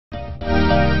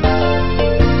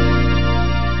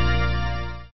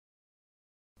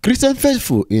Christian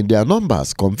faithful in their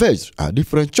numbers converged at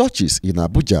different churches in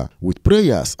Abuja with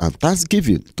prayers and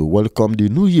thanksgiving to welcome the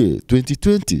new year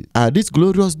 2020. At this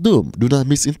glorious dome,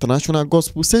 Dunamis International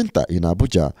Gospel Center in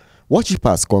Abuja,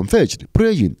 worshippers converged,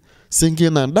 praying,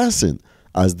 singing and dancing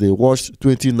as they watched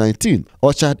 2019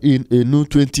 ushered in a new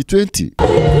 2020.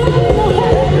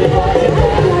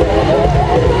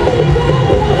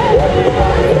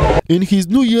 In his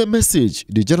New Year message,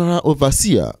 the General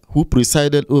Overseer, who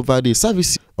presided over the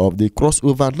service of the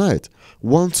crossover night,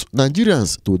 wants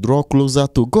Nigerians to draw closer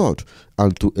to God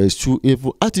and to eschew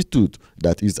evil attitude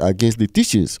that is against the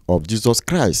teachings of Jesus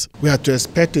Christ. We are to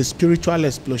expect a spiritual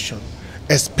explosion,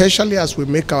 especially as we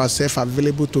make ourselves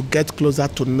available to get closer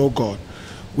to know God.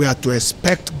 We are to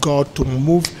expect God to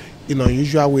move in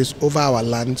unusual ways over our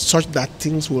land such that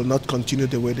things will not continue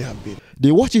the way they have been.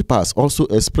 The worshippers also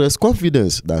expressed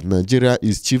confidence that Nigeria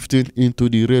is shifting into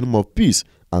the realm of peace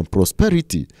and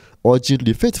prosperity, urging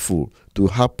the faithful to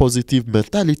have positive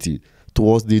mentality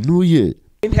towards the new year.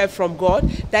 Help from God,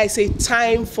 there is a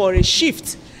time for a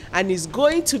shift, and it's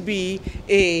going to be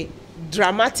a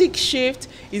dramatic shift,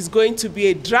 it's going to be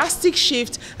a drastic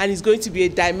shift, and it's going to be a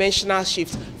dimensional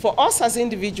shift for us as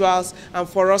individuals and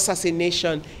for us as a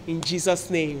nation, in Jesus'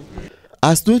 name.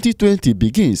 As 2020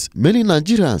 begins, many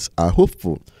Nigerians are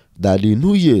hopeful that the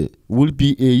new year will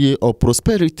be a year of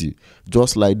prosperity,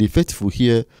 just like the faithful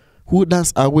here who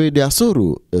dance away their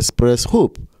sorrow, express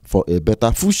hope for a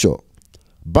better future.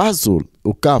 Basil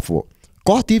Okafor,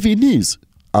 Core TV News,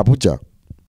 Abuja.